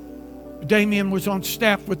don't. Damien was on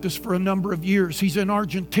staff with us for a number of years. He's in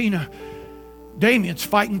Argentina. Damien's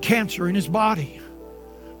fighting cancer in his body.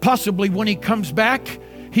 Possibly when he comes back,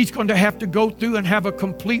 he's going to have to go through and have a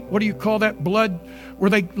complete, what do you call that, blood,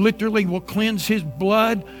 where they literally will cleanse his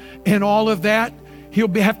blood and all of that.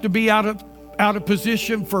 He'll have to be out of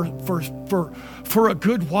position for a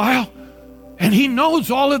good while. And he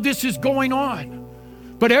knows all of this is going on.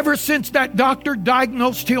 But ever since that doctor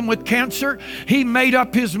diagnosed him with cancer, he made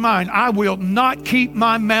up his mind. I will not keep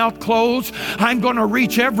my mouth closed. I'm going to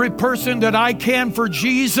reach every person that I can for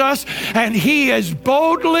Jesus. And he is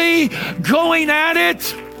boldly going at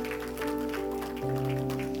it.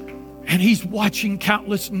 And he's watching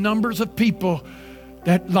countless numbers of people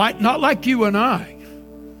that not like you and I,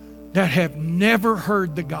 that have never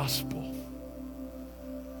heard the gospel.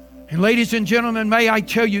 And ladies and gentlemen, may I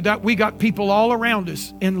tell you that we got people all around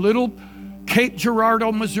us in little Cape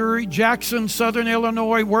Girardeau, Missouri, Jackson, Southern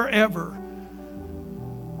Illinois, wherever,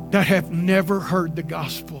 that have never heard the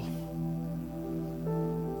gospel.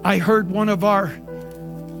 I heard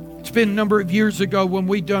it's been a number of years ago when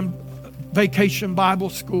we done Vacation Bible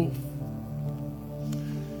School.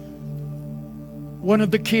 One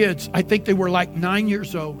of the kids, I think they were like 9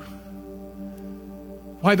 years old,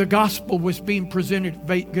 while the gospel was being presented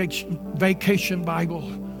at Vacation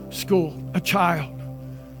Bible School, a child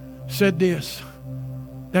said this: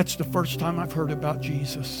 "That's the first time I've heard about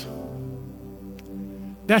Jesus."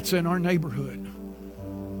 That's in our neighborhood.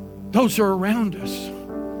 Those are around us.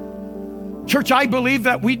 Church, I believe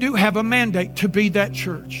that we do have a mandate to be that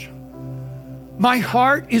church. My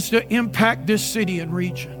heart is to impact this city and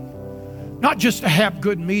region, not just to have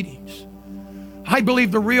good meetings. I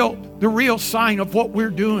believe the real sign of what we're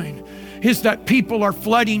doing is that people are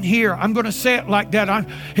flooding here. I'm going to say it like that.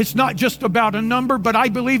 It's not just about a number, but I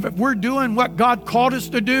believe if we're doing what God called us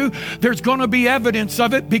to do, there's going to be evidence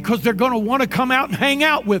of it, because they're going to want to come out and hang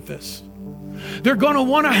out with us. They're going to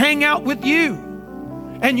want to hang out with you.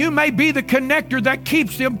 And you may be the connector that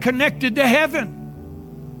keeps them connected to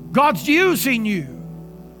heaven. God's using you.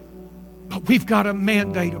 But we've got a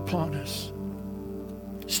mandate upon us.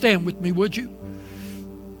 Stand with me, would you?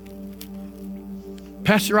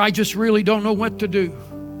 Pastor, I just really don't know what to do.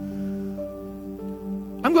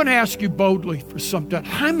 I'm going to ask you boldly for something.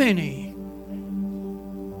 How many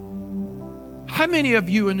of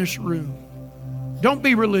you in this room, don't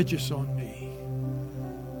be religious on me,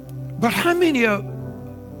 but how many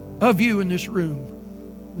of you in this room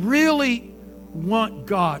really want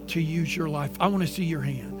God to use your life? I want to see your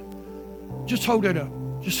hand. Just hold it up.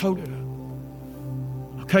 Just hold it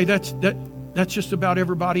up. Okay, that's just about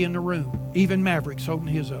everybody in the room. Even Maverick's holding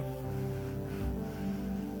his up.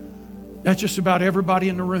 That's just about everybody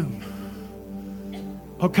in the room.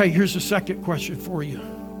 Okay, here's the second question for you.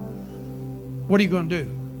 What are you going to do?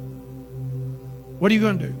 What are you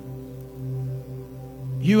going to do?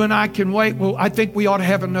 You and I can wait. Well, I think we ought to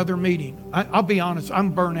have another meeting. I'll be honest,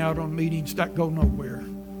 I'm burnt out on meetings that go nowhere.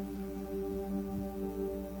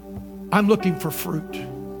 I'm looking for fruit.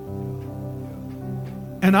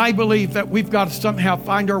 And I believe that we've got to somehow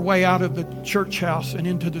find our way out of the church house and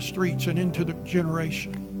into the streets and into the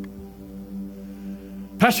generation.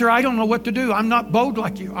 Pastor, I don't know what to do. I'm not bold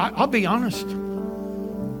like you. I'll be honest.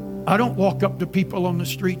 I don't walk up to people on the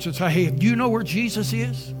streets and say, "Hey, do you know where Jesus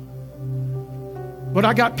is?" But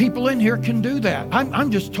I got people in here can do that.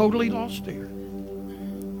 I'm just totally lost here.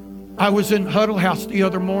 I was in Huddle House the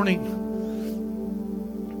other morning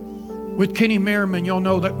with Kenny Merriman. Y'all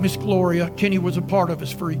know that Miss Gloria, Kenny was a part of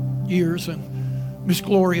us for years, and Miss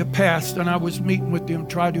Gloria passed, and I was meeting with him,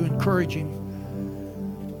 trying to encourage him.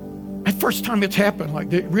 And first time it's happened like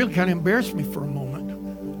that, it really kind of embarrassed me for a moment.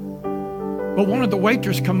 But one of the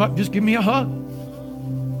waiters come up and just give me a hug.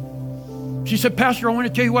 She said, "Pastor, I want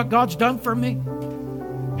to tell you what God's done for me.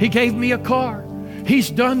 He gave me a car. He's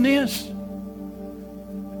done this."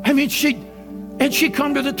 I mean, she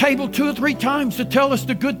come to the table 2 or 3 times to tell us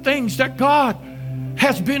the good things that God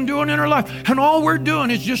has been doing in her life. And all we're doing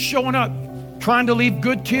is just showing up, trying to leave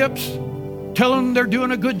good tips, telling them they're doing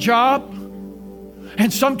a good job,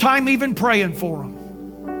 and sometime even praying for them.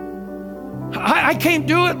 I can't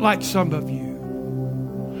do it like some of you.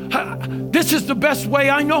 This is the best way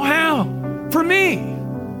I know how for me.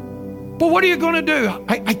 But what are you going to do?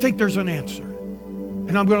 I think there's an answer.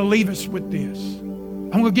 And I'm going to leave us with this.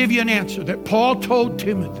 I'm going to give you an answer that Paul told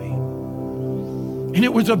Timothy. And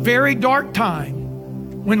it was a very dark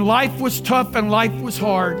time when life was tough and life was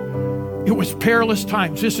hard. It was perilous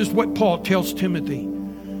times. This is what Paul tells Timothy.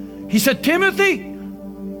 He said, "Timothy,"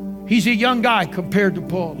 he's a young guy compared to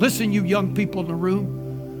Paul. Listen, you young people in the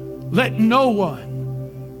room, let no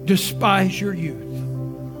one despise your youth.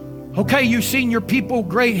 Okay, you senior people,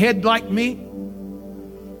 gray head like me,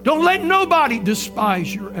 don't let nobody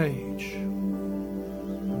despise your age,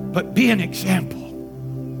 but be an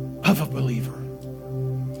example of a believer.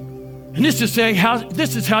 And this is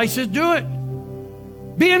how he says do it.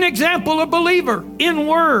 Be an example of a believer in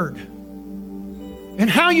word and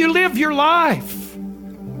how you live your life,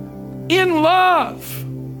 in love,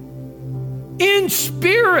 in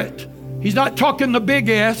spirit. He's not talking the big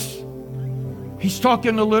S. He's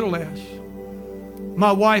talking the little s.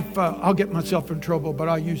 My wife, I'll get myself in trouble, but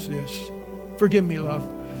I'll use this. Forgive me, love.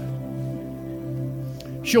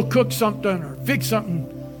 She'll cook something or fix something.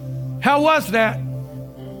 How was that?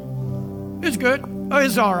 It's good. Oh,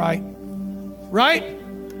 it's all right. right?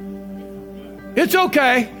 It's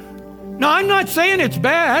okay. No, I'm not saying it's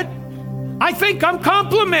bad. I think I'm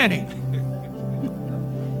complimenting.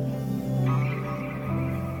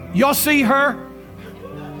 Y'all see her?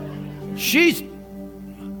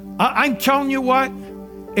 I'm telling you what,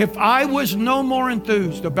 if I was no more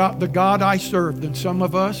enthused about the God I serve than some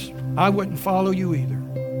of us, I wouldn't follow you either.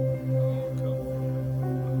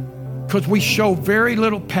 Because we show very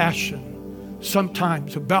little passion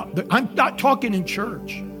sometimes about I'm not talking in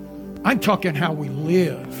church. I'm talking how we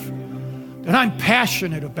live. And I'm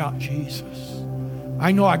passionate about Jesus.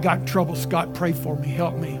 I know I got in trouble. Scott, pray for me.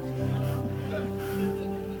 Help me.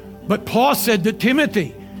 But Paul said to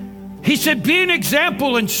Timothy, he said, be an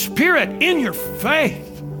example in spirit, in your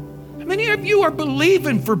faith. How many of you are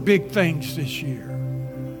believing for big things this year?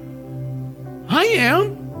 I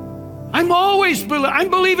am. I'm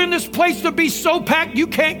believing this place to be so packed you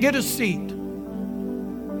can't get a seat.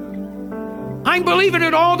 I'm believing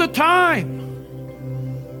it all the time.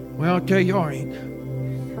 Well, I'll tell you, all right.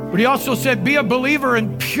 But he also said, be a believer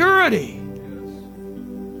in purity.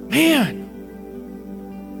 Man,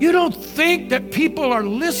 you don't think that people are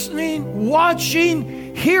listening,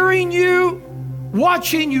 watching, hearing you,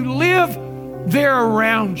 watching you live? They're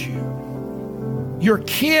around you. Your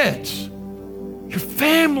kids, your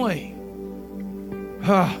family.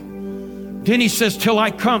 Then he says, till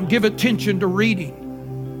I come, give attention to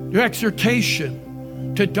reading, to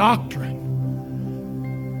exhortation, to doctrine.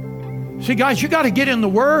 See, guys, you got to get in the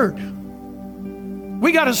Word.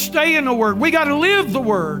 We got to stay in the Word. We got to live the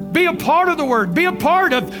Word. Be a part of the Word. Be a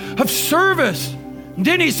part of service. And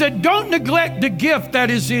then he said, don't neglect the gift that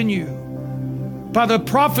is in you by the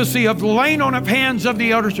prophecy of the laying on of hands of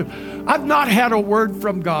the elders. I've not had a word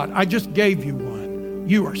from God. I just gave you one.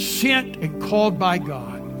 You are sent and called by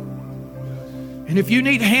God. And if you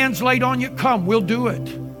need hands laid on you, come, we'll do it.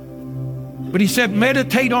 But he said,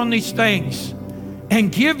 meditate on these things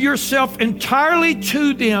and give yourself entirely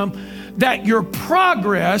to them, that your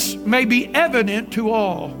progress may be evident to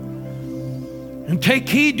all. And take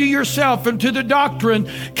heed to yourself and to the doctrine.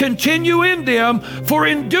 Continue in them, for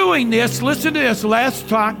in doing this, listen to this, last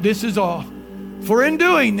time, this is all. For in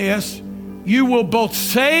doing this, you will both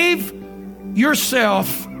save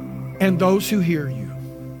yourself and those who hear you.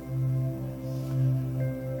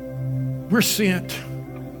 We're sent,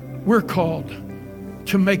 we're called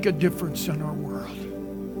to make a difference in our world.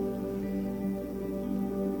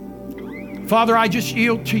 Father, I just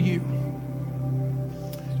yield to you.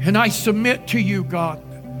 And I submit to you, God,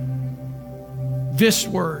 this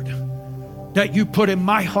word that you put in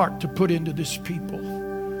my heart to put into this people.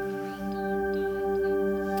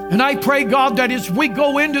 And I pray, God, that as we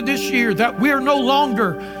go into this year, that we are no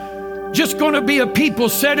longer just going to be a people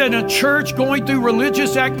set in a church going through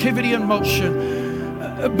religious activity and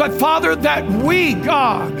motion. But Father, that we,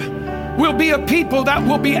 God, will be a people that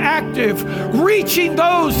will be active, reaching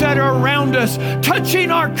those that are around us,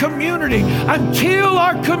 touching our community until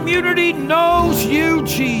our community knows you,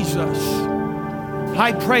 Jesus.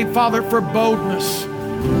 I pray, Father, for boldness.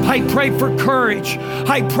 I pray for courage.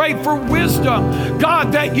 I pray for wisdom.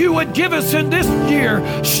 God, that you would give us in this year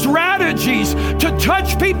strategies to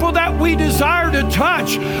touch people that we desire to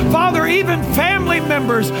touch. Father, even family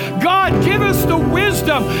members. God, give us the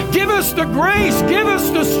wisdom. Give us the grace. Give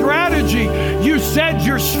us the strategy. You said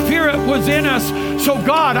your Spirit was in us. So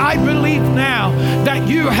God, I believe now that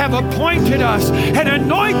you have appointed us and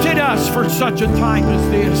anointed us for such a time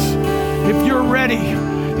as this. If you're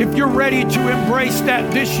ready to embrace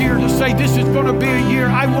that this year, to say this is going to be a year,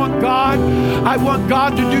 I want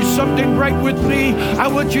God to do something great with me. I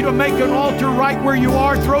want you to make an altar right where you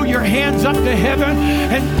are. Throw your hands up to heaven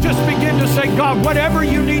and just begin to say, God, whatever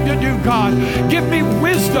you need to do, God, give me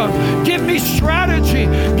wisdom, give me strategy,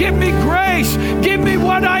 give me grace, give me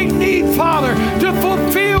what I need, Father, to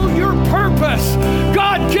fulfill your purpose.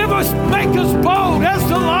 God, make us bold as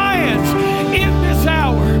the lions in this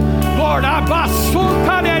hour. Lord, I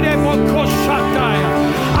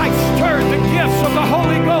stir the gifts of the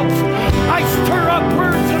Holy Ghost. I stir up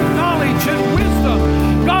words of knowledge and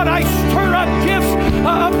wisdom. God, I stir up gifts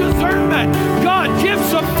of discernment. God,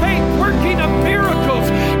 gifts of faith, working of miracles,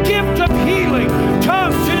 gift of healing,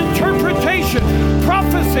 tongues and interpretation,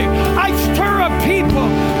 prophecy. I stir up people,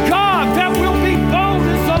 God, that will be bold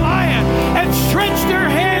as the lion and stretch their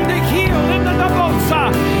hand to heal in the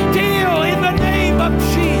Nabosa. Deal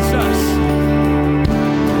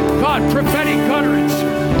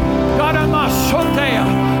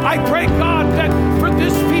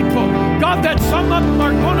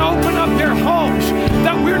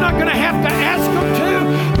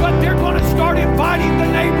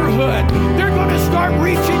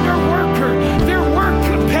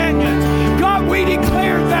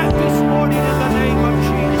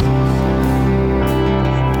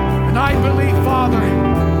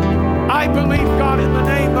believe, God, in the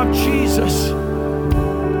name of Jesus,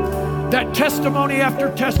 that testimony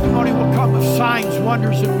after testimony will come of signs,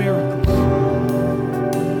 wonders, and miracles.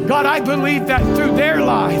 God, I believe that through their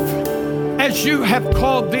life, as you have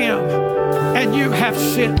called them and you have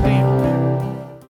sent them,